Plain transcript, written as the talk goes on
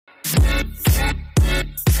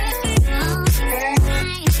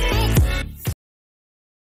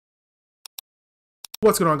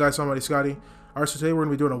What's going on, guys? So I'm Scotty. Alright, so today we're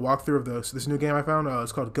going to be doing a walkthrough of this new game I found.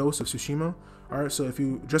 It's called Ghost of Tsushima. Alright, so if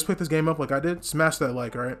you just picked this game up like I did, smash that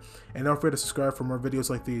like, alright? And don't forget to subscribe for more videos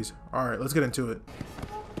like these. Alright, let's get into it.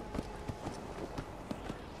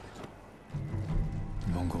 The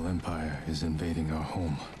Mongol Empire is invading our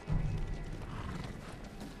home.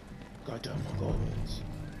 Goddamn Mongolians.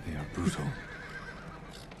 They are brutal.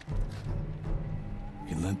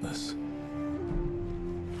 Relentless.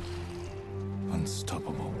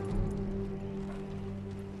 Unstoppable.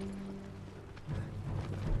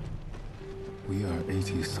 We are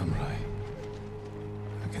 80 samurai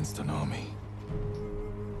against an army,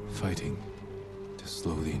 fighting to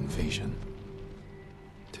slow the invasion.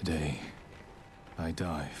 Today, I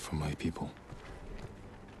die for my people.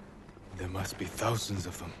 There must be thousands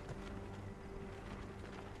of them.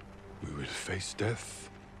 We will face death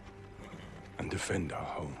and defend our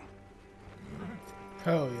home.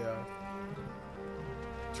 Hell yeah.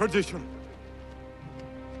 Tradition,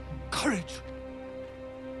 courage,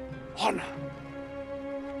 honor.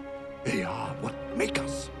 They are what make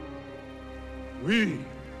us. We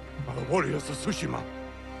are the warriors of Tsushima.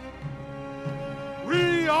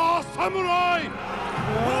 We are samurai!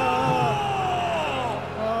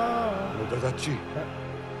 Nodadachi,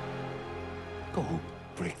 go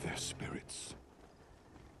break their spirits.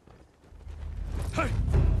 Hey!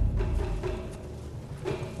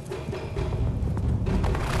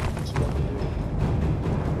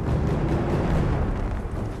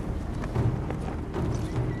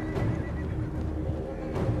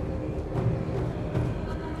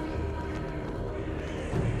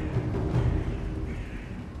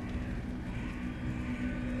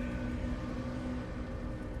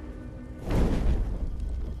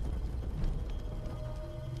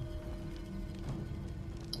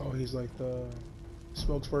 Oh, he's like the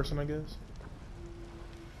spokesperson, I guess.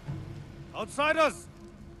 Outsiders!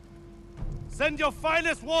 Send your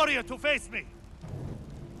finest warrior to face me!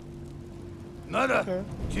 Nada!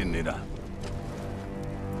 Jinnida.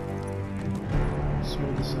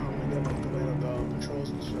 Smooth the sound, and then like the way of the controls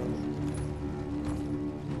and stuff.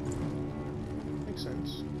 Makes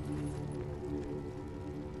sense.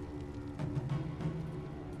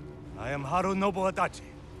 I am Harunobu Adachi,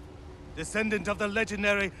 descendant of the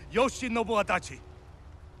legendary Yoshinobu Adachi.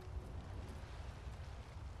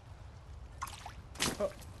 Oh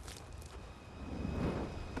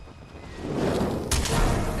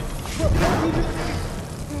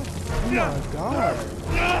my god.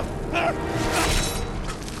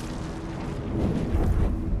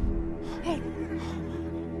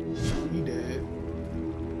 He dead.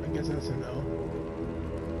 I guess that's a no.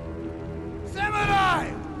 Samurai!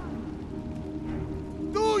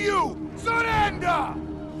 Do you surrender?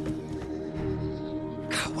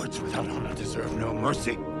 Cowards without honor deserve no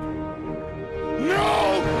mercy.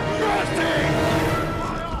 No mercy!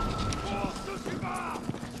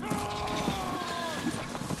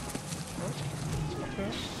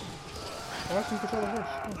 Oh, I can control the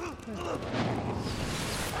horse. Oh,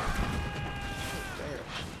 damn.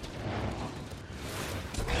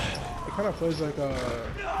 It kind of plays like a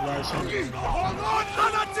Rise from the Hold on,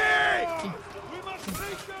 Adachi! We must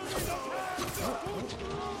make them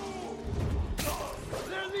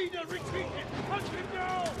Their leader retreated! Hunt him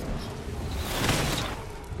down!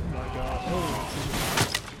 Oh my god.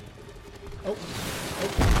 Oh.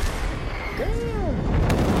 Damn!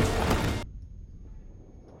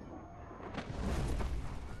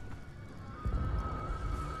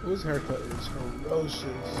 Whose haircut is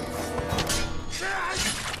ferocious?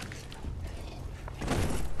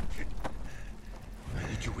 I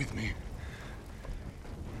need you with me.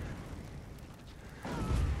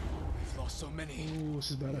 We've lost so many. Ooh, this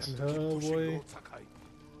is badass as hell, boy.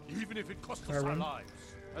 Even if it costs Can I us our run? lives.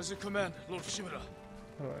 As you command, Lord Shimura.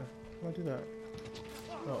 How do I do that?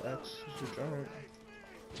 Oh, X is your jump.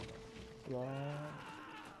 Blah.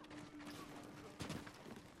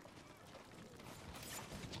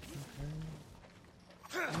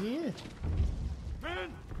 Yeah. Men,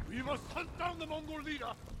 we must hunt down the Mongol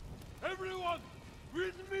leader. Everyone,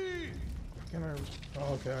 with me. Can I?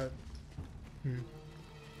 Oh, okay.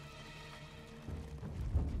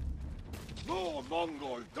 No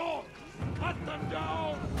Mongol dogs! Cut them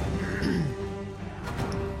down!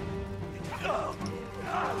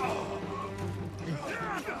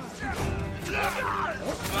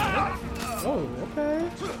 Oh, okay.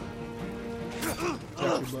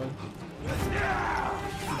 Got you, bud.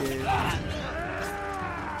 You did.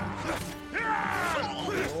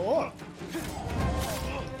 Oh.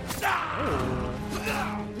 Oh.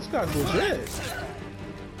 This guy's legit.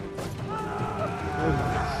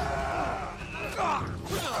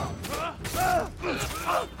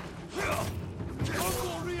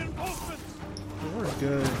 Mongol reinforcements! We're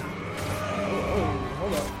good. Oh,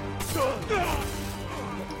 hold up.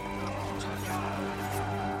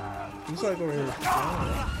 He's like over here.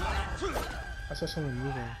 I saw someone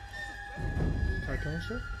moving. Can I kill him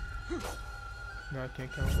still? No, I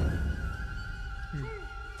can't kill him.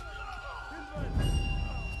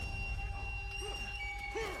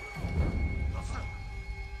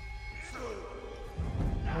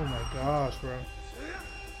 Oh my gosh, bro.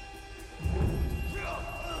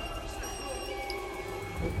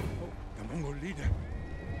 The Mongol leader.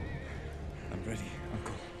 I'm ready,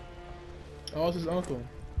 Uncle. Oh, it's his uncle.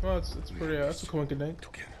 Well, it's pretty. That's a coincidence.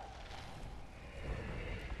 Together.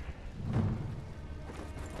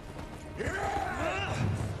 You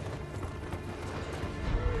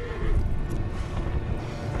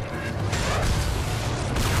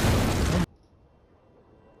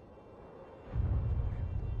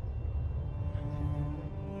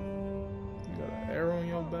got an arrow in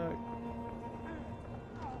your back.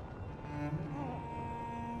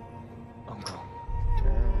 Uncle.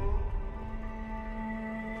 Damn.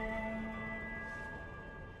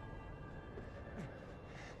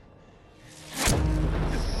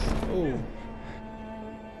 Oh.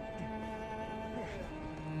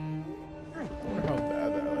 I wonder how bad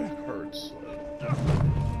that like hurts. Damn.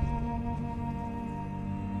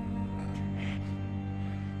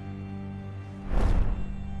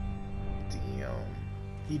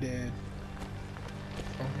 He dead.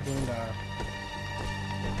 Oh, he gonna die.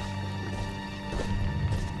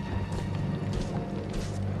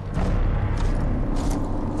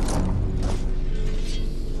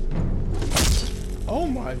 Oh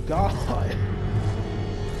my god!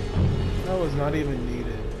 That was not even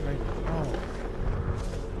needed. Like, oh.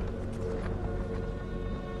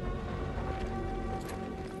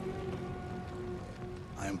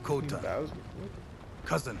 I am Kota, That was,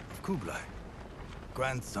 cousin of Kublai,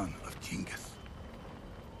 grandson of Genghis.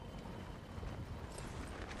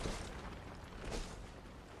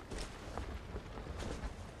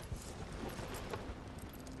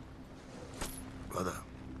 Brother,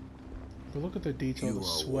 but look at the detail of You the are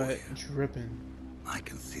a sweat warrior. dripping. I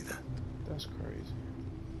can see that. That's crazy.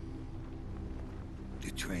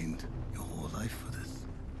 You trained your whole life for this.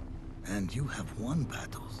 And you have won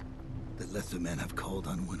battles that lesser men have called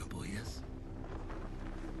unwinnable, yes?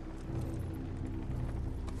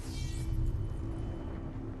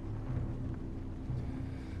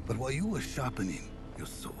 But while you were sharpening your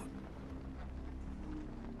sword,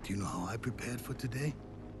 do you know how I prepared for today?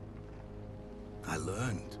 I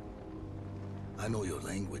learned. I know your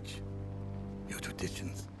language, your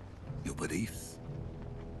traditions, your beliefs,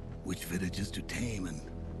 which villages to tame and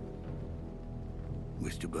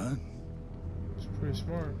which to burn. It's pretty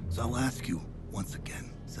smart. So I'll ask you once again,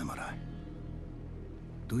 Samurai.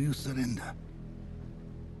 Do you surrender?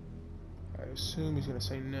 I assume he's gonna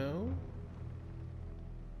say no.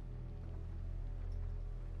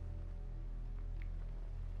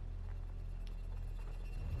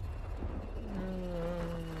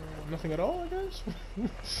 Nothing at all, I guess?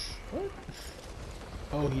 What?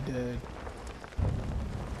 Oh, he did.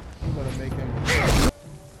 I'm gonna make him.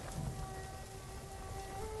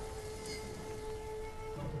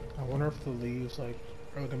 I wonder if the leaves, like,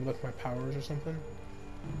 are gonna lift my powers or something?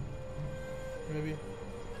 Maybe?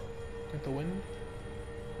 Like the wind?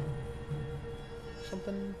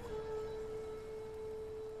 Something?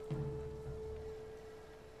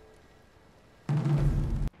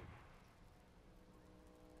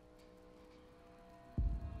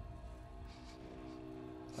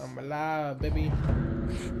 I'm alive, baby.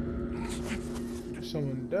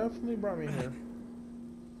 Someone definitely brought me here.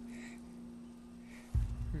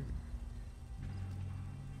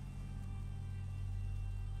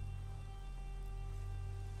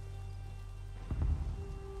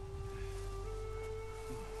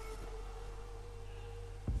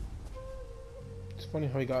 It's funny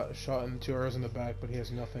how he got shot in 2 arrows in the back, but he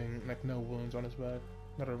has nothing, like no wounds on his back.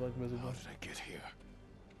 Not are like visible. How did I get here?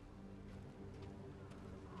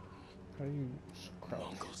 How do you crouch?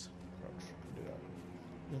 Mongols. Crouch. Do that.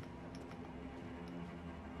 Yeah.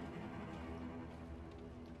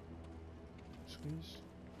 Squeeze.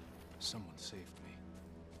 Someone saved me.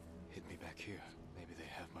 Hid me back here. Maybe they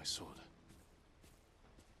have my sword.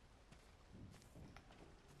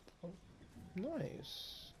 Oh,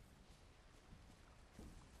 nice.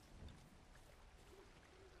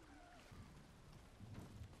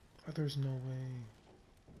 Oh, there's no way.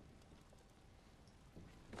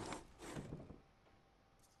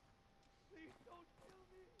 Please don't kill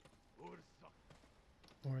me!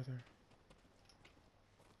 Northern.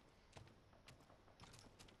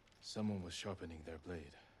 Someone was sharpening their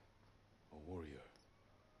blade. A warrior.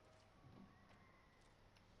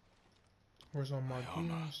 Where's all my My gear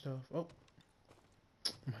armor. and stuff? Oh.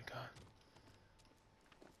 Oh my god.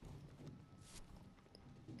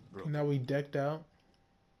 Broken, Now we decked out.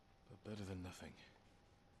 but better than nothing.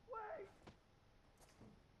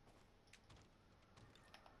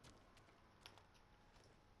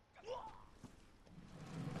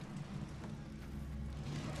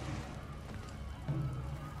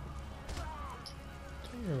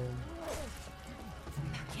 Damn.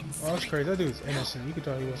 Oh, that's crazy. That dude's innocent. You could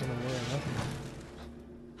tell he wasn't aware of nothing.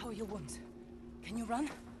 How are your wounds? Can you run?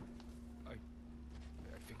 I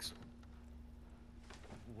think so.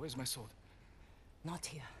 Where's my sword? Not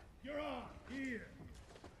here. You're on here.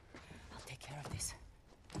 I'll take care of this.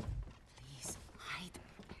 Please, hide.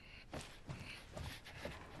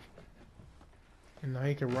 And now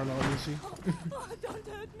he can run all easy. Oh, don't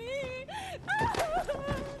hurt me!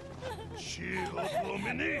 Shield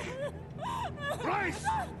Lumini. Rice.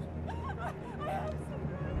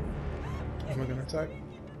 Am I gonna attack?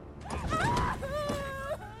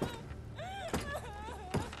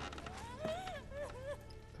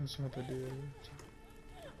 That's what they did.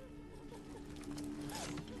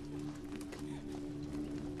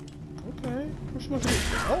 Okay. What's supposed to do?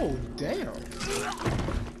 Oh, damn.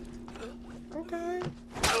 Okay.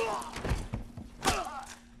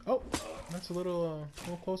 Oh, that's a little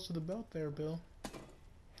close to the belt there, Bill.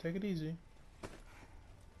 Take it easy.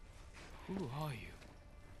 Who are you?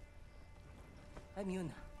 I'm Yuna.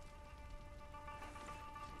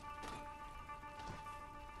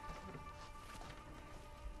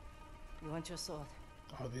 You want your sword?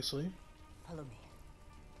 Obviously. Follow me.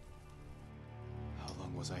 How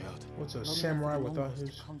long was I out? What's a Long enough samurai for the without Mongols to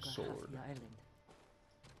his conquer half sword? the island.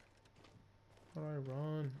 How do I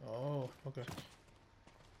run? Oh, okay.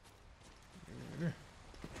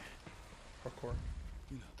 Parkour.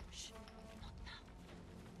 Shh, not now.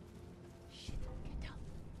 Shit, get down.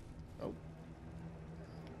 Oh.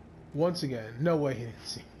 Once again, no way he didn't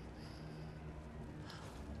see.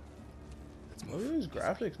 Let's Look at these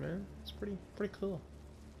graphics, man. It's pretty cool.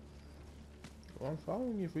 Well, I'm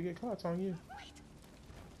following you. If we get caught, it's on you. Wait,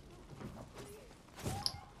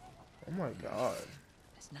 Oh my god.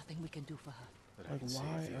 there's nothing we can do for her. But I Like, can save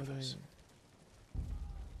why the are they... others.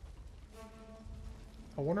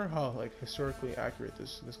 I wonder how, like, historically accurate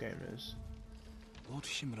this game is. Lord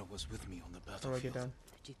Shimura was with me on the How do I battlefield. get down?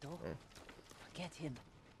 Jito, Oh. forget him.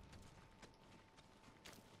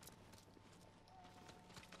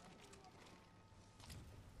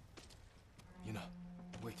 Yuna,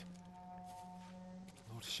 wait.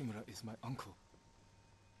 Lord Shimura is my uncle.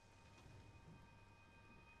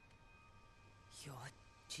 You're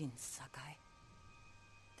Jin Sakai?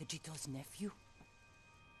 The Jito's nephew?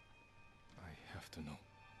 I have to know.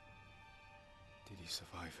 Did he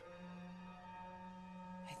survive?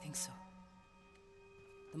 I think so.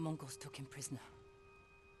 The Mongols took him prisoner,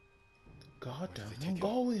 Goddamn they take him?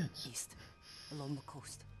 Mongolians! east, along the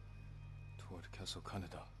coast. Toward Castle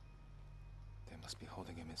Kaneda. They must be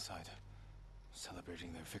holding him inside,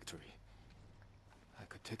 celebrating their victory. I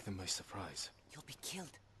could take them by surprise, You'll be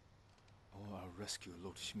killed. or I'll rescue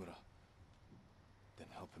Lord Shimura. Then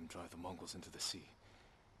help him drive the Mongols into the sea.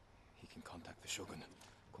 He can contact the Shogun,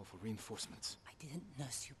 call for reinforcements. I didn't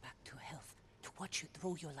nurse you back to health to watch you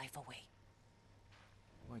throw your life away.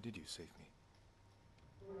 Why did you save me?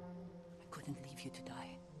 I couldn't leave you to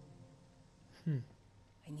die.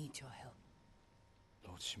 I need your help.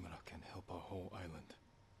 Lord Shimura can help our whole island.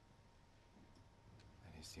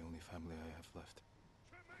 And he's the only family I have left.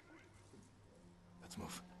 Let's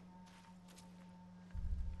move.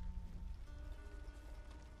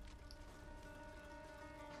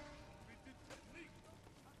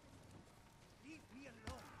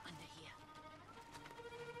 Under here.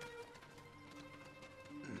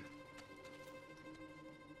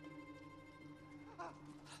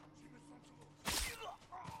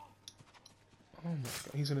 Oh my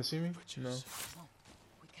god. He's gonna see me? No. No,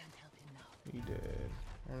 we can't help him now. He did.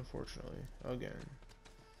 Unfortunately. Again.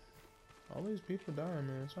 All these people dying,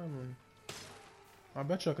 man. It's not even... I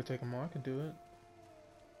bet you I could take them all. I could do it.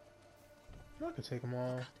 I could take them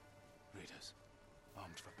all. Raiders,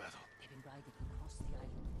 armed for battle. They've been riding across the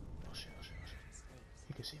island. Oh shit, oh shit, oh shit. Slaves,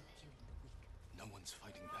 He can see me. killing the weak. No one's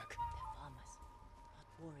fighting back. They're farmers, not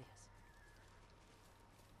warriors.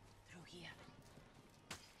 Through here.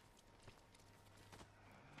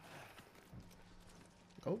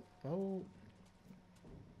 Oh, oh.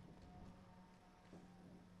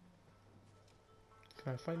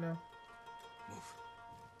 Can I fight now? Move.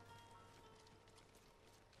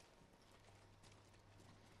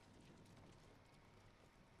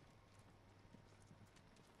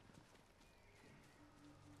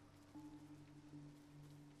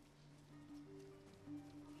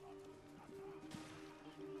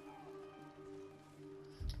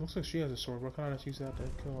 Looks like she has a sword. What kind of use that to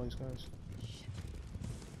kill all these guys? Shit.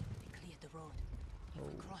 They cleared the road. If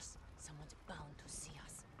we cross, someone's bound to see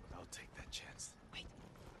us. I'll take that chance. Wait.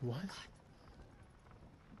 What? God.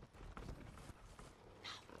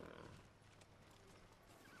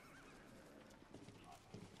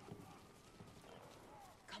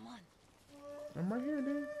 Come on. I'm right here,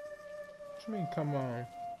 dude. What you mean, come on?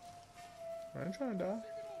 I ain't trying to die.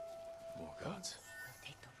 More guards. We'll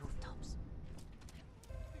take the rooftops.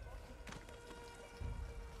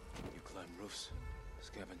 You climb roofs,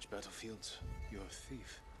 scavenge battlefields. You're a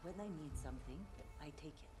thief. When I need something, I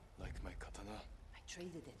take it. Like my katana. I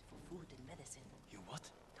traded it for food and medicine. You what?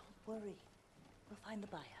 Don't worry. We'll find the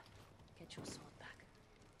buyer. Get your sword back.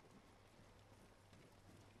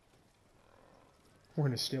 We're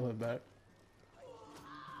gonna steal it back.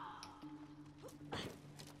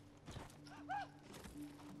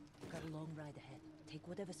 Got a long ride ahead. Take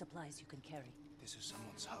whatever supplies you can carry. This is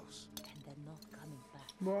someone's house. And they're not coming back.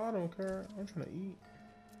 Well, I don't care. I'm trying to eat.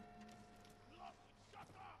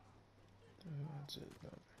 That's it. No.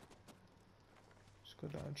 Let's go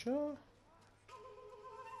down, chill.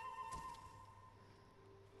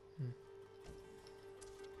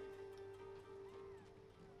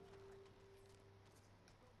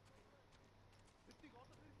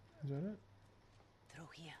 Is that it? Through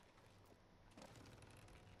here.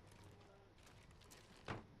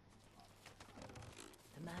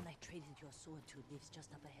 The man I traded your sword to lives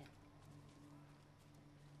just up ahead.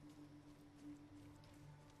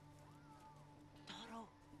 Toro!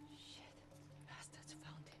 Shit. Bastards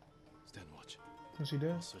found him. Stand watch. What's he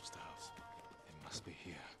doing? I'll search the house. It must be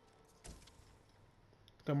here.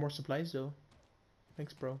 Got more supplies though.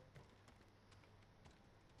 Thanks, bro.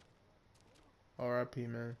 R.I.P.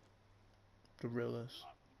 man. The realest.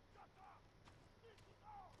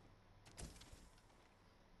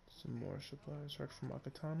 Some more supplies. Search for my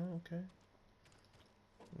katana. Okay.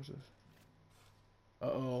 What's this?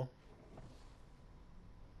 Uh-oh.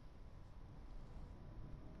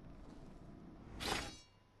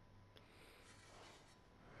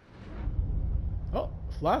 Oh,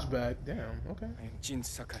 flashback. Damn. Okay. I am Jin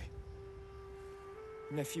Sakai,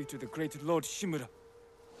 nephew to the great Lord Shimura.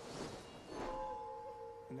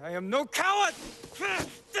 And I am no coward!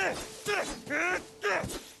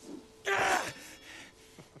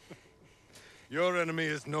 Your enemy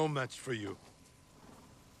is no match for you.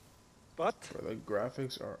 But Bro, the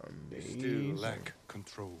graphics are You amazing. still lack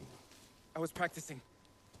control. I was practicing.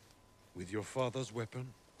 With your father's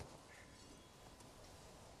weapon?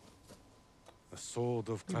 The sword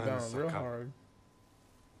of He's Clan down real Sakai hard.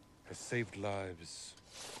 has saved lives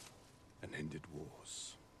and ended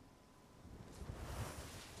wars.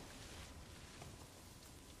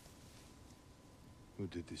 Who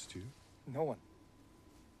did this to you? No one.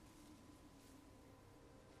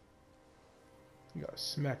 You got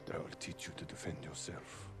smacked I up. will teach you to defend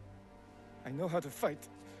yourself. I know how to fight.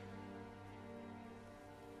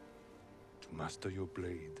 To master your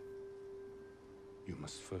blade, you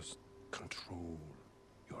must first control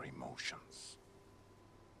your emotions.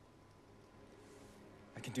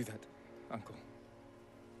 I can do that, Uncle.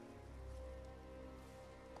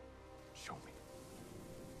 Show me.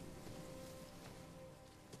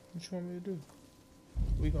 What you want me to do?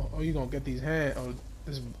 We gon' oh, you gonna get these hands? Oh,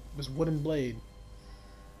 this wooden blade.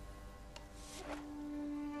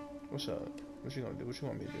 What's up? What you gonna do? What you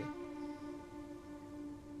want me to do?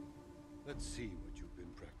 Let's see what you've been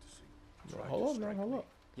practicing. No, Try hold to up, now, strike hold me. up.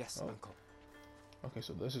 Yes, Oh. Uncle. Okay,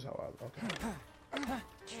 so this is how I. Okay.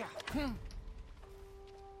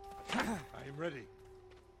 I am ready.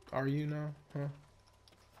 Are you now? Huh?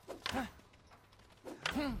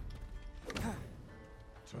 Try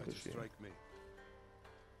Good to shit. strike me.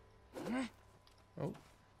 Oh,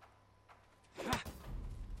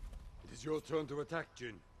 It is your turn to attack,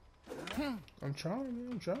 Jin. I'm trying, man.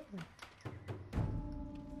 I'm trying.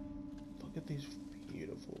 Look at these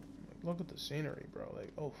beautiful. Like, look at the scenery, bro.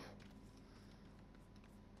 Like, oh.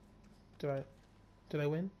 Did I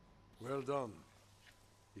win? Well done.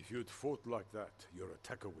 If you'd fought like that, your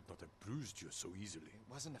attacker would not have bruised you so easily.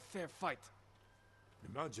 It wasn't a fair fight.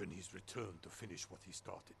 Imagine he's returned to finish what he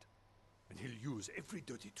started. And he'll use every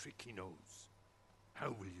dirty trick he knows. How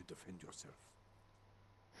will you defend yourself?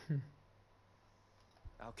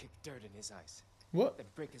 I'll kick dirt in his eyes, What? then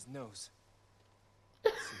break his nose.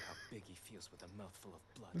 See how big he feels with a mouthful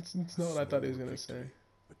of blood. It's not what I thought he was gonna Victory say.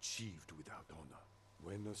 Achieved without honor.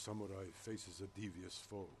 When a samurai faces a devious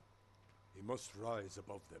foe, he must rise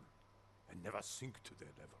above them and never sink to their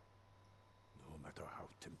level, no matter how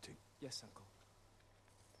tempting. Yes, Uncle.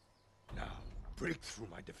 Now, break through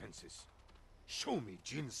my defenses. Show me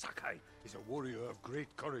Jin Sakai is a warrior of great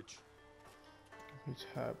courage. You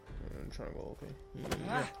tap triangle. Okay.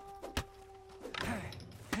 Yeah.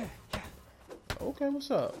 Okay, what's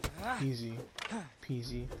up? Easy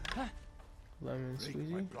peasy. Lemon Break my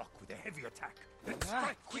squeezy. block with a heavy attack, then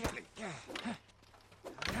strike quickly.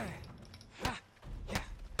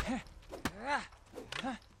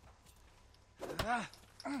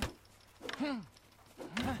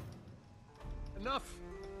 Enough.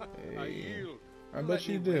 I Hey, yield. I Let bet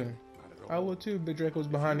you me do. win. Not at I all. would too. Big Draco's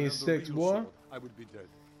If behind you these had the sticks, real boy. sword, I would be dead.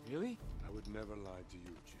 Really? I would never lie to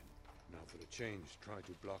you, Jin. Now for a change, try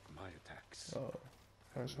to block my attacks. Oh,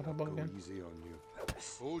 alright, so I'll how about go again? easy on you.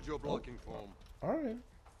 Hold your blocking form. All right,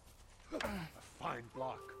 A fine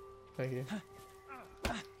block. thank you.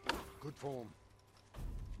 Good form.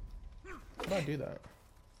 How do I do that?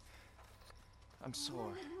 I'm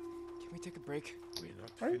sore. Can we take a break? We're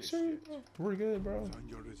not Are you finished serious? yet. We're good, bro. Find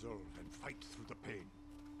your resolve and fight through the pain.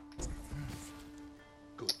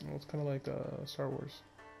 Good. Well, it's kind of like Star Wars.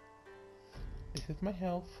 This is my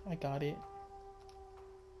health. I got it.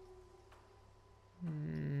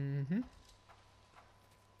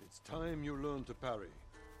 It's time you learn to parry.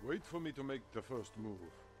 Wait for me to make the first move.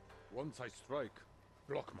 Once I strike,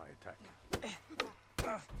 block my attack.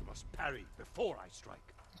 You must parry before I strike.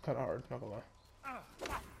 It's kind of hard, not gonna lie.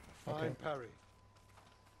 Fine Okay. parry.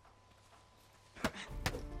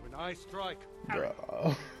 When I strike, parry.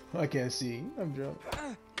 Bro, I can't see. I'm drunk.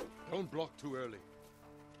 Don't block too early.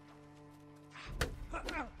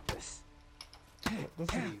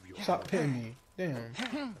 Save your Stop hitting me. Damn.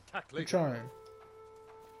 attack I'm later. trying.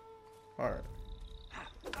 Alright.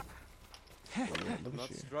 Look Not at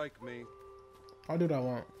you. strike me. I'll do what I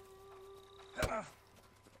want.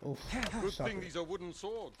 Oof. Good Stop thing it. these are wooden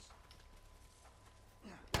swords.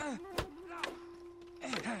 Do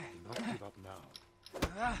not give up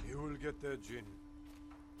now. You will get there, Jin.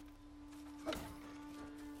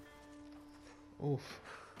 Oof.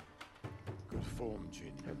 Good form,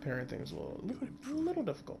 Jin. That parent thing is a little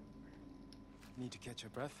difficult. Need to catch your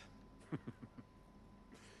breath?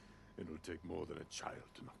 It'll take more than a child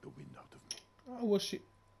to knock the wind out of me. Oh, well, she.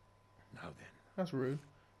 Now then, That's rude.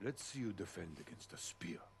 let's see you defend against a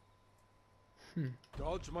spear.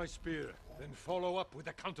 Dodge my spear, then follow up with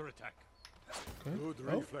a counterattack. Okay. Good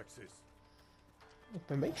Oh, reflexes.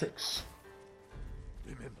 the Matrix.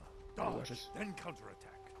 Remember, watch dodge, this. then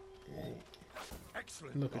counterattack.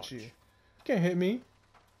 Excellent. Look at dodge. you. You can't hit me.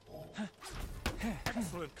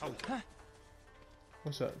 Excellent counter.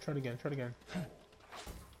 What's up? Try it again. Try it again.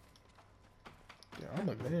 Yeah, I'm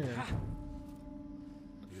the man.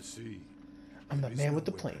 You see, I'm the there is man no with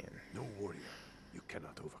the weapon, plan. No warrior you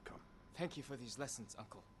cannot overcome. Thank you for these lessons,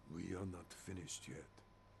 Uncle. We are not finished yet.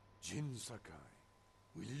 Jin Sakai,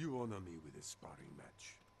 will you honor me with a sparring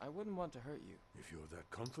match? I wouldn't want to hurt you. If you're that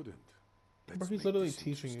confident, let's Bro, he's make literally this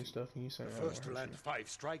teaching you interesting. stuff, and you saying, The "Oh, first to I land hurt 5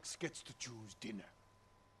 strikes gets to choose dinner.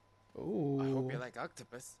 you." Ooh, I hope you're like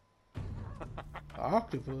octopus.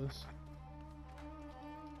 octopus.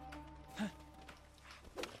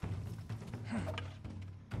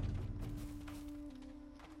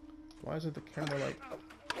 Why is it the camera like?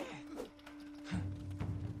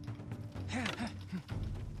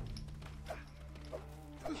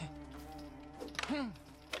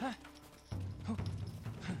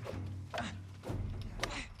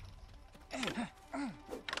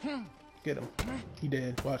 Get him. He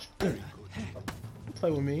dead. Watch. Don't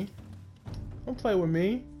play with me. Don't play with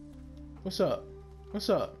me. What's up? What's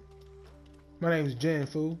up? My name's Jen,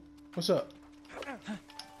 fool. What's up?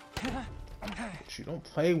 You don't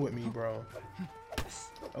play with me, bro.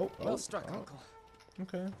 Oh, Well struck, oh. Uncle.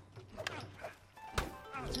 Okay.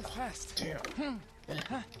 Too fast. Damn.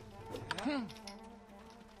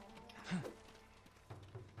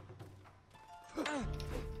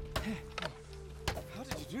 How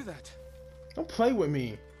did you do that? Don't play with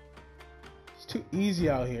me. It's too easy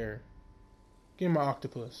out here. Give me my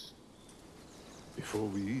octopus. Before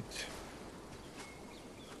we eat,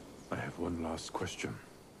 I have one last question.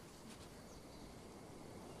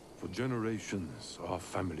 For generations, our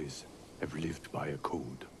families have lived by a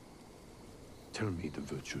code. Tell me the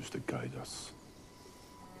virtues that guide us.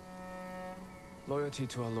 Loyalty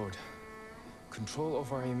to our Lord. Control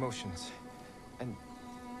over our emotions. And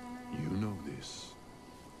You know this.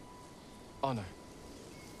 honor.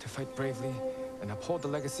 To fight bravely and uphold the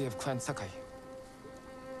legacy of Clan Sakai.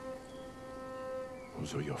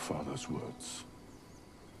 Those are your father's words.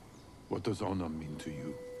 What does honor mean to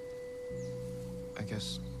you? I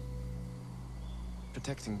guess...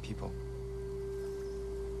 protecting people.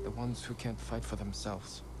 The ones who can't fight for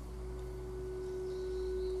themselves.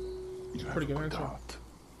 You have pretty a good good answer. heart.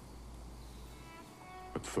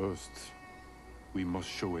 first, we must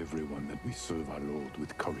show everyone that we serve our Lord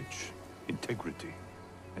with courage, integrity,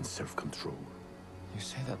 and self-control. You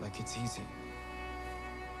say that like it's easy.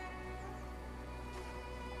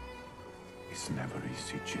 It's never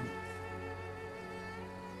easy, Jin.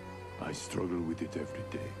 I struggle with it every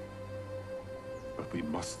day. But we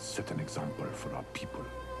must set an example for our people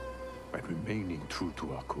by remaining true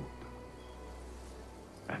to our code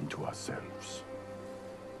and to ourselves.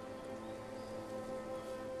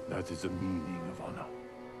 That is the meaning of honor.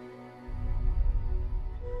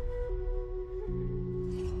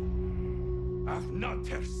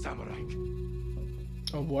 Afnater Samurai.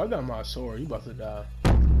 Oh boy, I got my sword. You about to die.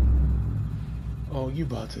 Oh, you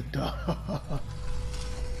about to die. Oh,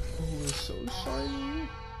 it's so shiny.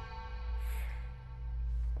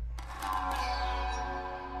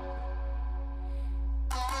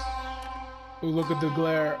 Oh, look at the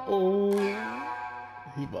glare. Oh,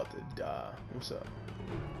 he about to die. What's up?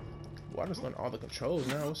 Well, I just learned all the controls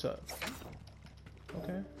now. What's up?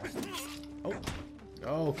 Okay. Oh.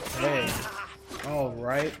 Okay. All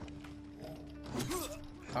right.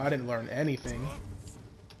 I didn't learn anything.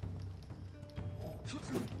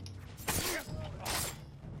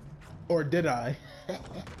 Or did I? You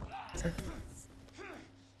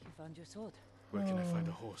found your sword. Where can I find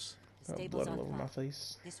a horse? The Got stable's blood all on over my fire.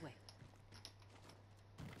 face. This way.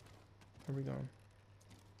 Where we going?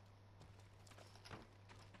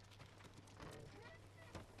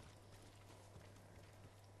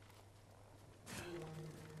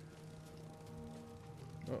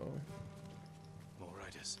 Uh-oh. More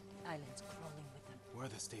riders. Islands crawling with them. Where are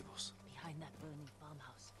the stables? Behind that burning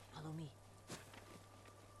farmhouse. Follow me.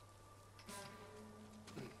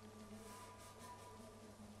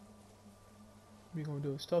 We gonna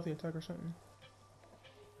do a stealthy attack or something?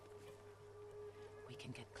 We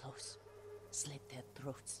can get close. Slit their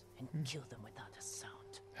throats and kill them without a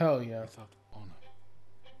sound. Hell yeah. Without honor.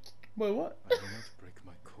 Wait, what? I will not break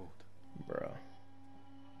my code. Bruh.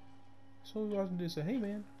 So we watching this say, hey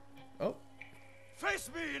man. Oh, Face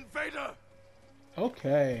me, invader!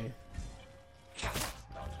 okay.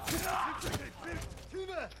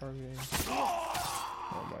 Targeting.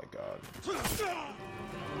 Oh my god.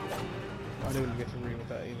 I didn't even get to read what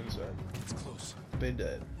that even said. It's close. They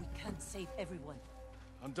dead. We can't save everyone.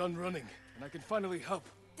 I'm done running, and I can finally help.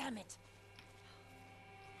 Damn it!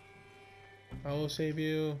 I will save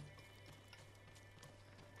you.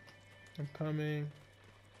 I'm coming.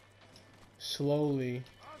 Slowly.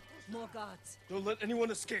 More guards. Don't let anyone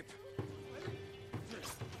escape.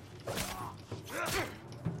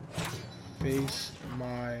 Face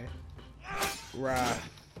my wrath.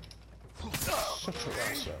 Shut your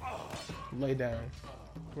ass up. Lay down.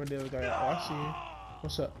 Where the other guy at? Oh, I see you.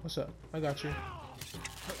 What's up? What's up? I got you.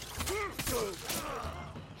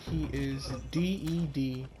 He is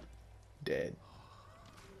DED dead.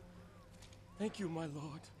 Thank you, my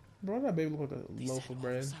lord. Bro, that baby look like a They loaf said of all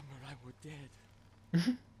bread. the samurai were dead.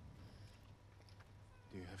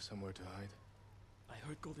 Do you have somewhere to hide? I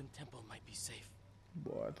heard Golden Temple might be safe.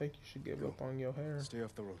 Boy, I think you should give up on your hair. Stay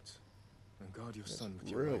off the roads. And guard your That's son with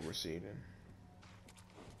your real life. receding.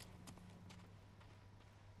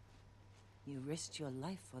 You risked your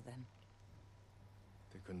life for them.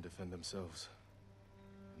 They couldn't defend themselves.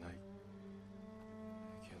 And I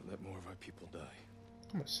can't let more of our people die.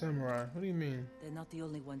 I'm a samurai. What do you mean? They're not the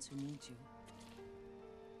only ones who need you.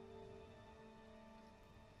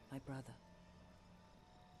 My brother.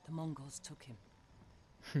 The Mongols took him.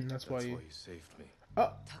 That's why you. you saved me.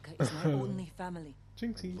 Oh, Taka is my only family.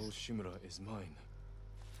 jinxies. Lord Shimura is mine.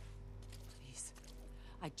 Please.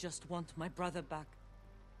 I just want my brother back.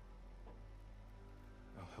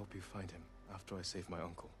 I'll help you find him after I save my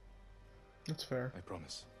uncle. That's fair. I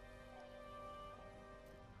promise.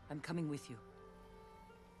 I'm coming with you.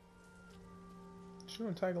 Sure,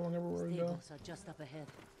 and tag along everywhere we go. Stables are just up ahead.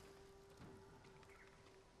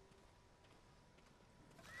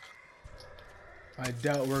 I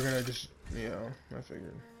doubt we're gonna just, you know, I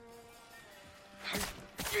figured.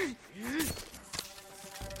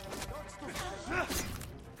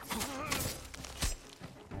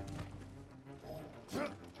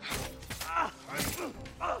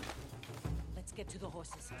 Let's get to the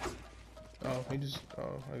horses. Oh, he just,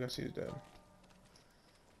 oh, I guess he's dead.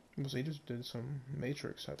 He just did some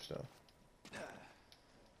Matrix type stuff.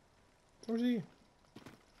 Where's he?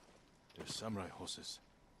 They're samurai horses.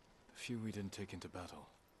 The few we didn't take into battle.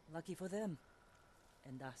 Lucky for them.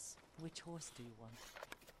 And us. Which horse do you want?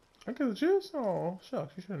 I could just, oh,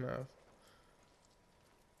 shucks, you shouldn't have.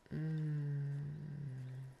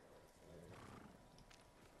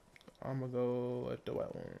 I'm gonna go at the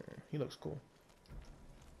white one. He looks cool.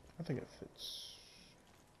 I think it fits.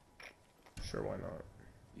 Sure, why not?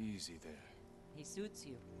 Easy there. He suits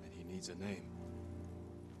you. And he needs a name.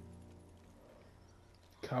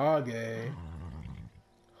 Kage.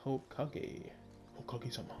 Hokage.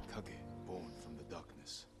 Hokage-sama. Kage, born from the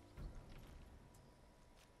darkness.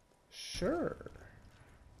 Sure.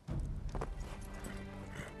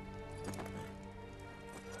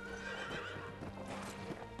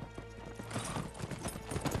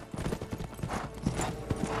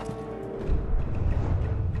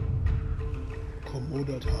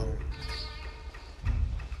 Komoda Town.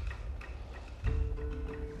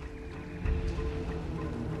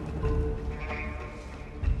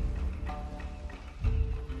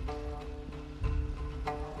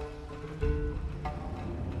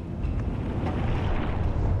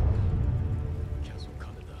 Castle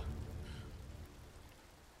Kaneda.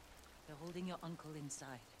 They're holding your uncle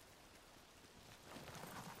inside.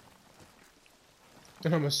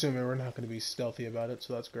 And I'm assuming we're not going to be stealthy about it,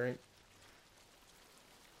 so that's great.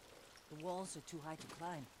 The walls are too high to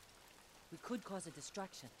climb. We could cause a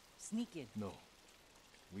distraction. Sneak in. No.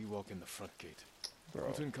 We walk in the front gate. Bro.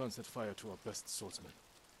 Otun-kan set fire to our best swordsman.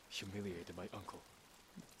 Humiliated my uncle.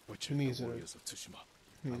 He needs the a- warriors of Tsushima.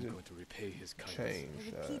 he I'm needs a going to repay his kindness.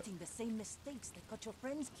 change. They're repeating the same mistakes that got your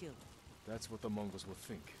friends killed. That's what the Mongols will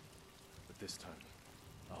think. But this time,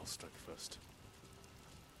 I'll strike first.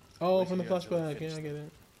 Oh, Wait from the here until I flashback. Yeah, finish I get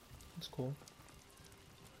it. That's cool.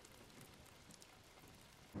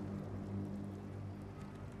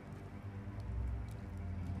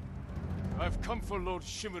 I've come for Lord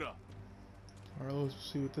Shimura. Alright, let's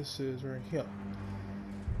see what this is right here.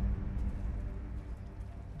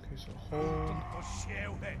 Okay, so hold.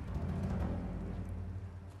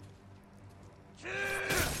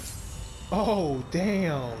 Oh,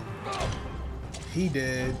 damn. He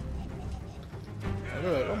did.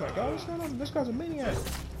 Look, oh my god, what's going on? This guy's a maniac.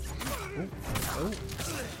 Oh, oh.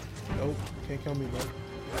 Nope, can't kill me, bro.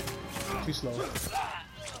 Too slow.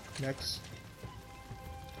 Next.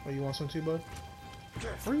 Oh, you want some too, bud?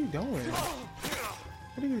 Where are you going?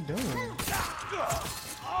 What are you doing?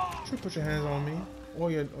 You put your hands on me. Or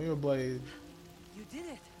your blade. You did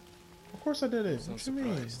it. Of course I did it. So What you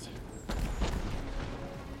mean? surprised.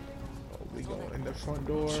 Oh, we going in the front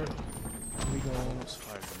door. We going. Almost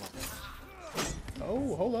fired them up.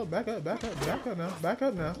 Oh, hold up. Back up. Back up. Back up now. Back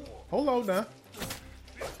up now. Hold on now.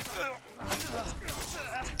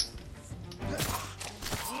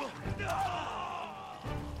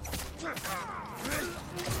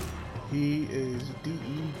 He is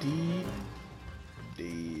DED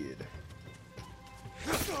dead.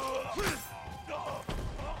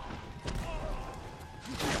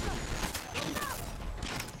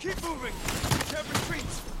 Keep moving! Can't retreat!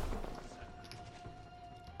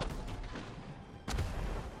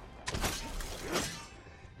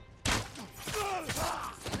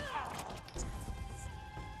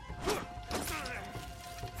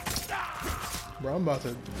 Bro, I'm about to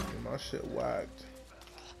get my shit whacked.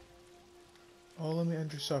 Oh, let me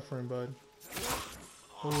end your suffering, bud.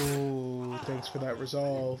 Oh, thanks for that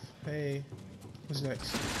resolve. Hey, what's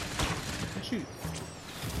next? Shoot.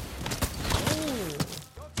 Oh.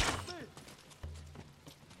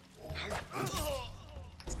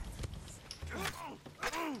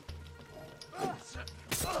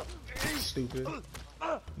 Stupid.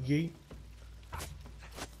 Yeet.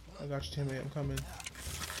 I got you, teammate. I'm coming.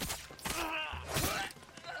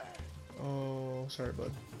 Oh, sorry,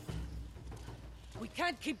 bud. We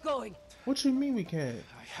can't keep going. What you mean we can't?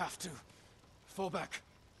 I have to. Fall back.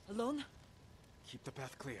 Alone? Keep the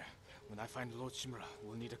path clear. When I find Lord Shimura,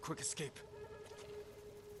 we'll need a quick escape.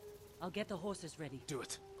 I'll get the horses ready. Do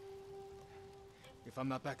it. If I'm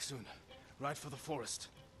not back soon, ride for the forest.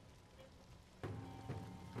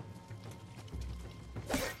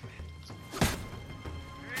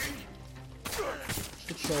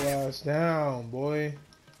 Sit your ass down, boy.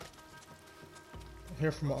 I'm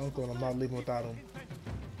here for my uncle and I'm not leaving without him.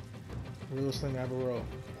 Realest thing I ever wrote.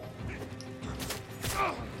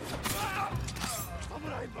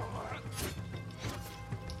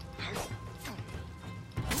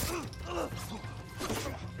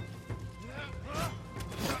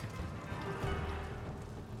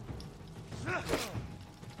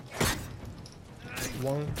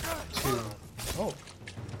 One, two. Oh,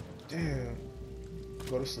 damn.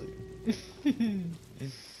 Go to sleep.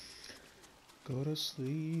 Go to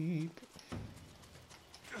sleep.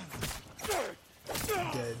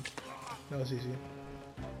 Dead. That was easy.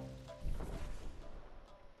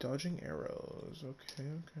 Dodging arrows. Okay,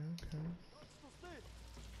 okay, okay.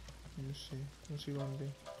 Let me see. Let's see what I'm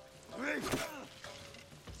doing.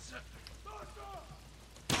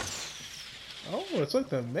 Oh, it's like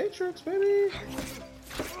the Matrix, baby.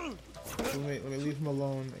 Let me leave him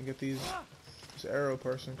alone and get this arrow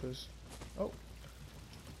person, cause oh,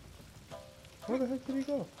 where the heck did he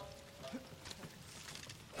go?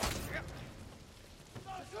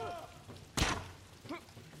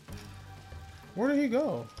 Where did he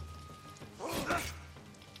go?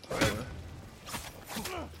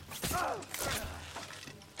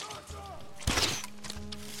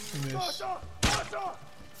 Miss.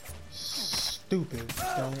 Stupid.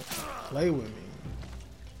 Don't play with me.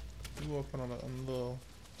 You go up on a little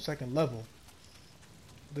second level.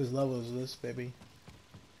 This level is this, baby.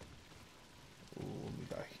 Ooh, what we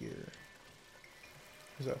got here?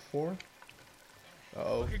 Is that 4?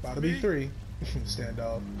 Uh-oh, about to be 3. Stand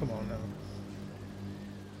off. Come on now.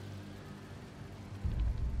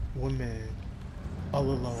 One man, all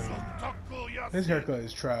alone. His haircut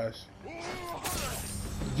is trash.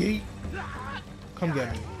 Yeet. Come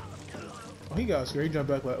get me. Oh, he got scared. He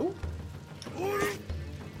jumped back like, ooh.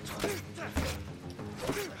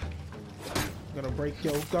 I'm gonna break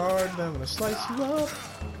your guard, then I'm gonna slice you up.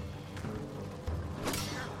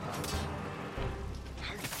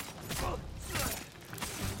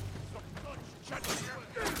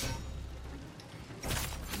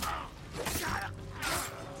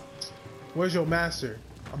 Where's your master?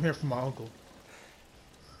 I'm here for my uncle.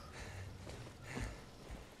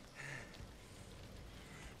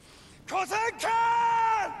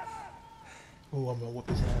 Oh, I'm gonna whoop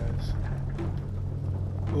his ass.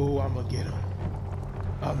 Oh, I'm gonna get him.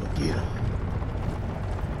 I'm gonna get him.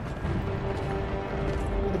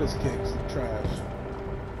 Look at his kicks, trash.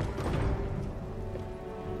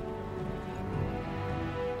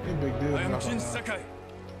 You're a big dude. I am Jin Sakai,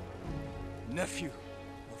 nephew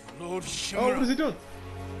of Lord Shimura. Oh, what is he doing?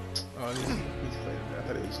 Oh, he's fighting. I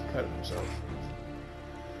thought he was cutting himself.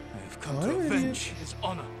 I have come to avenge his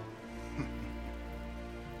honor.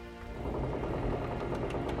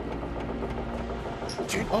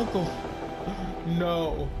 Uncle!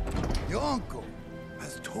 No. Your uncle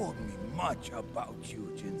has told me much about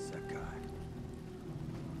you, Jin Sakai.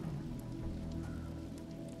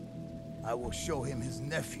 I will show him his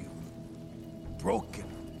nephew, broken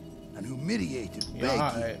and humiliated,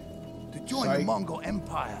 begging to join the Mongol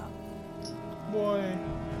Empire. Boy,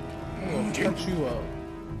 I'm gonna cut you up.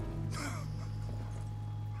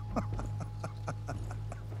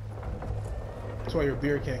 That's why your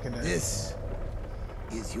beard can't connect. This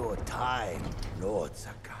is your time, Lord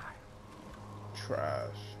Sakai. Trash.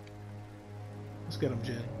 Let's get him,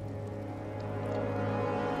 Jin.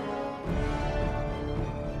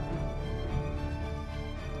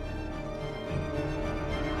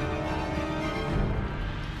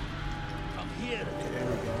 Come here. There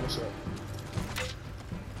we go. What's up?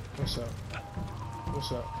 What's up?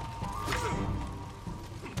 What's up?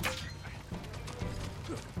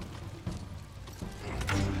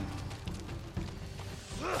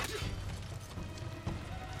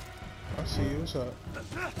 I see you. What's up?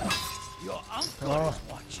 Your uncle is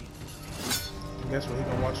watching. Guess what? He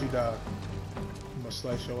gonna watch you die. I'm gonna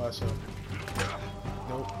slice your ass up.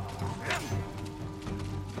 Nope.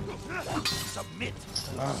 Submit.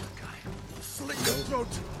 Ah. Slit your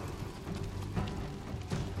throat.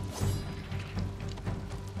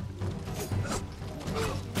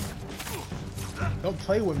 Don't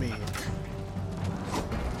play with me.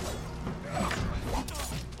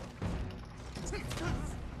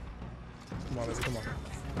 Come on, come on.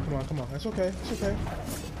 Come on, come on. That's okay. It's okay.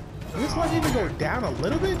 Did this light even go down a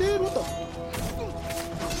little bit, dude? What the?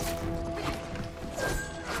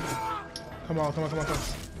 Come on, come on, come on, come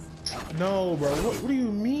on. No, bro. What do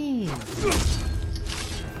you mean?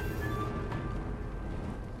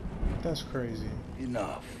 That's crazy.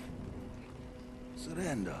 Enough.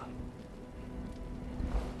 Surrender.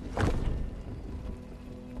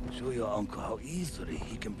 Show your uncle how easily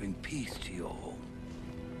he can bring peace to your home.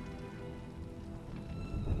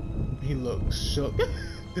 He looks shook.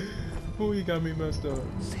 Ooh, he got me messed up.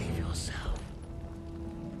 Save yourself.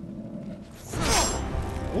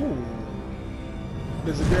 Ooh.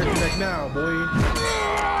 There's a bear connect now, boy.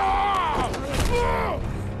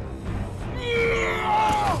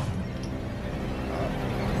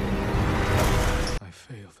 I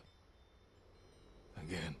failed.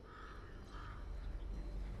 Again.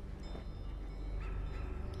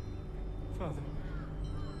 Father.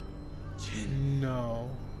 Jin, No.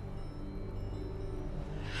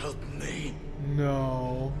 help me.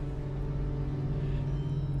 No.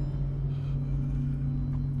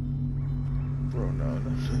 Bro, no, no,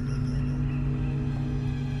 no, no,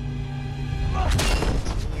 no.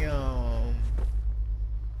 Yo.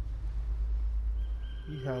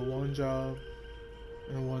 You have one job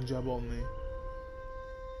and one job only.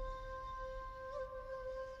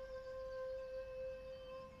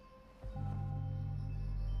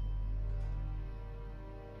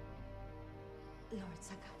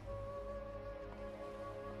 Sakai.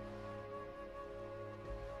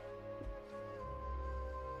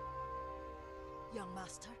 Young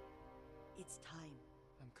master, it's time.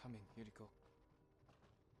 I'm coming, Yuriko.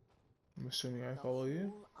 I'm assuming I The follow you.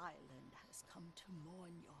 whole island has come to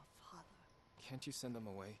mourn your father. Can't you send them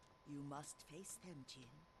away? You must face them, Jin.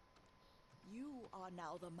 You are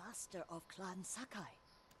now the master of Clan Sakai.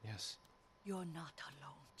 Yes. You're not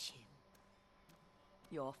alone, Jin.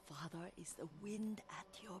 Your father is the wind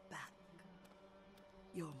at your back.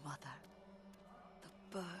 Your mother,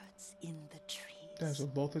 the birds in the trees. Damn, so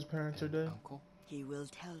both his parents are And dead? Uncle? He will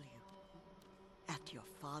tell you at your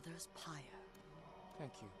father's pyre.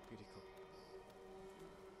 Thank you, Yuriko.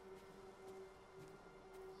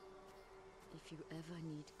 If you ever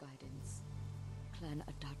need guidance, Clan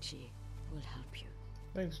Adachi will help you.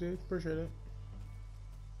 Thanks, dude. Appreciate it.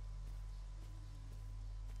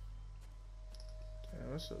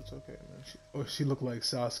 Damn, it's okay, man. She looked like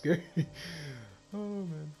Sasuke. Oh,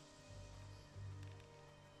 man.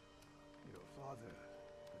 Your father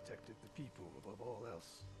protected the people above all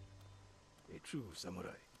else. A true samurai.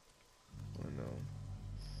 I know.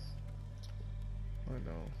 I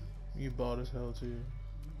know. You bald as hell, too.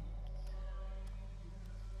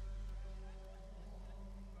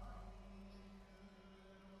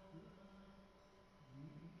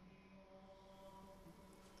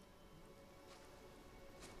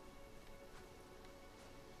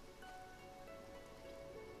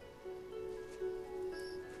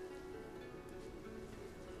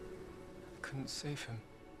 Couldn't save him.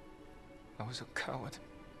 I was a coward.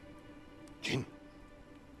 Jin,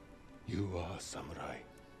 you are a samurai.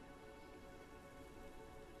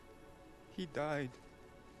 He died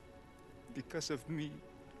because of me.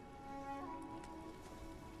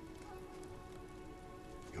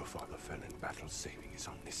 Your father fell in battle saving his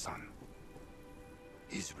only son.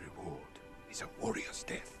 His reward is a warrior's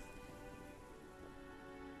death.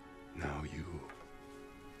 Now you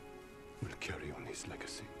will carry on his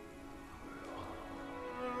legacy.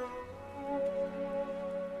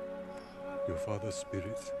 Your father's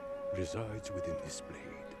spirit resides within his blade.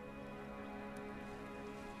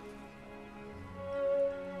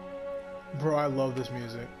 Bro, I love this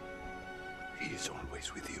music. He is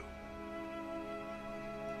always with you.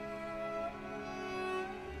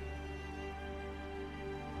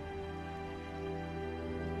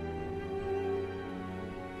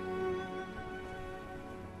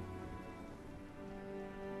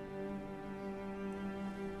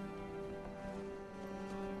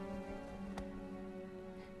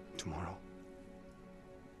 Tomorrow,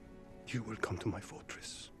 you will come to my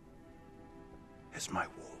fortress as my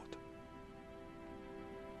ward.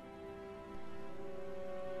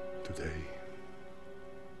 Today,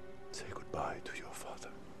 say goodbye to your father.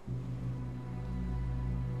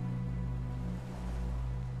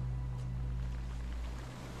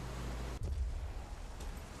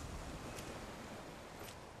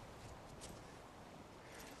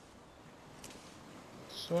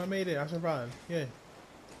 So I made it. I survived. Yeah.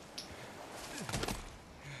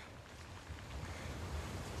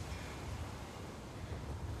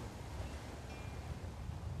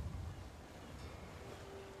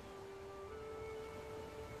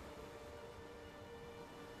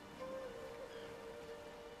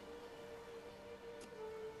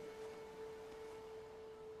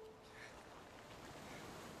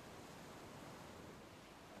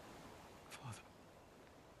 Father.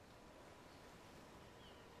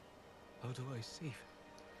 How do I save him?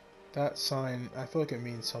 That sign, I feel like it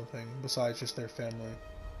means something besides just their family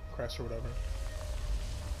crest or whatever.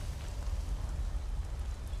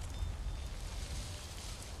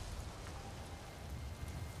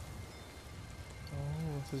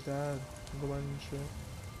 Oh, it's his dad. The wedding and shit.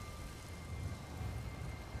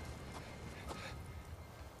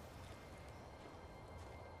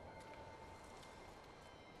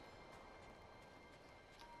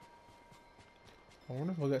 I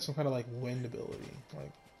wonder if we'll get some kind of like wind ability.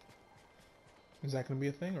 Like, is that gonna be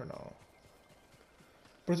a thing or not?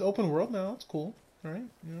 But it's open world now. It's cool, right?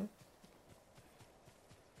 You know,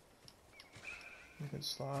 you can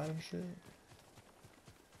slide and shit.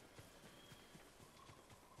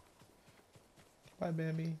 Bye,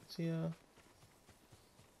 Bambi. See ya.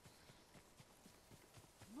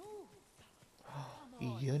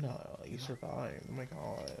 You know, you survived. Oh my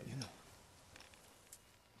god. You know.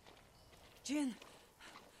 Jin,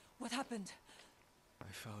 what happened?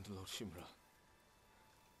 I found Lord Shimura.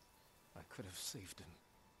 I could have saved him.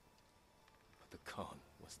 But the Khan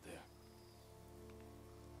was there.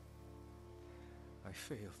 I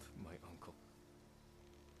failed my uncle.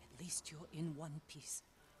 At least you're in one piece.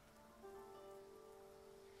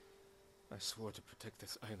 I swore to protect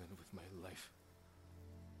this island with my life.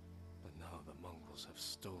 But now the Mongols have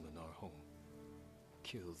stolen our home,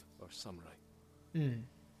 killed our samurai.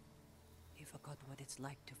 You forgot what it's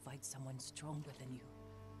like to fight someone stronger than you.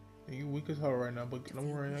 You weak as hell right now, but don't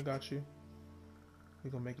worry, I got you. We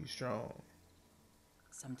gonna make you strong.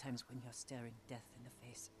 Sometimes when you're staring death in the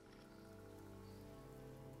face,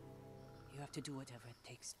 you have to do whatever it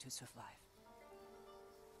takes to survive.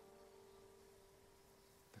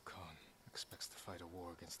 The Khan expects to fight a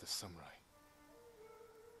war against the samurai.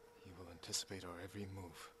 He will anticipate our every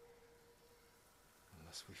move,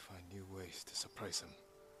 unless we find new ways to surprise him.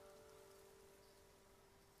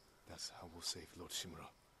 That's how we'll save Lord Shimura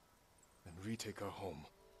and retake our home.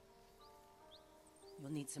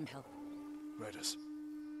 You'll need some help. Riders.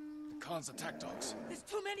 The Khan's attack dogs. There's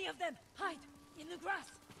too many of them! Hide! In the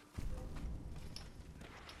grass!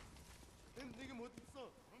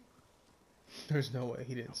 There's no way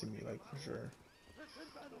he didn't see me, like, for sure.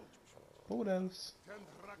 But what else?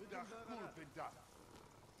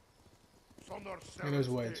 I mean, there's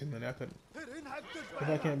way too many. I could. If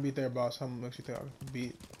I can't beat their boss, how much you think I could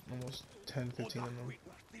beat? Almost 10, 15 of them.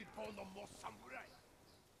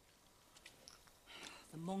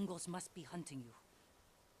 The Mongols must be hunting you.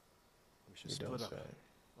 We should You split don't up. say.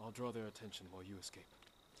 I'll draw their attention while you escape.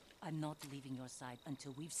 I'm not leaving your side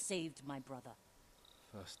until we've saved my brother.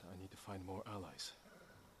 First, I need to find more allies.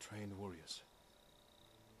 Trained warriors.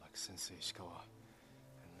 Like Sensei Ishikawa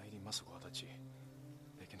and Lady Masuko Adachi.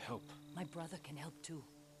 They can help. My brother can help too.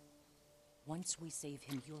 Once we save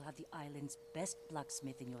him, you'll have the island's best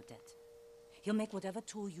blacksmith in your debt. He'll make whatever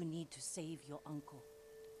tool you need to save your uncle.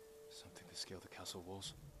 Something to scale the castle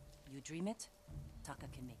walls? You dream it, Taka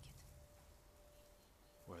can make it.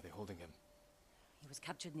 Where are they holding him? He was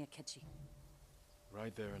captured near Kechi.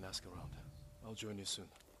 Ride there and ask around. I'll join you soon.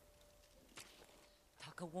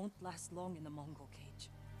 Taka won't last long in the Mongol cage.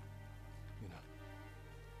 Yuna,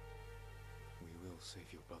 we will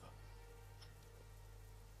save your brother.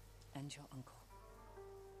 And your uncle.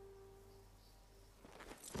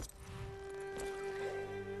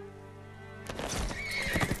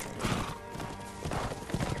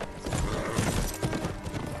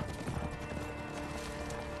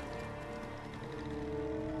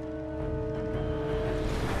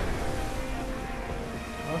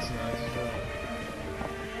 That's nice.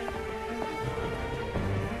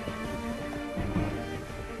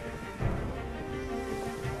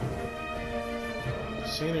 The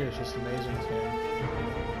scenery is just amazing in this game.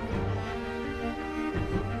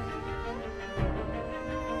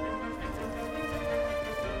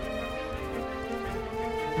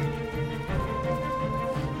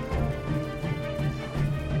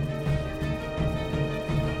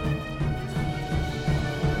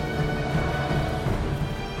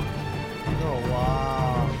 Oh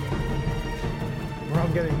wow. Bro,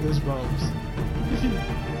 I'm getting goosebumps.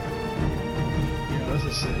 Yeah, this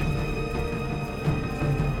is sick.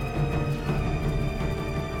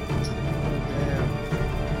 Damn.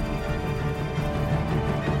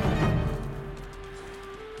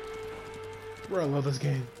 Bro, I love this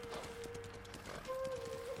game.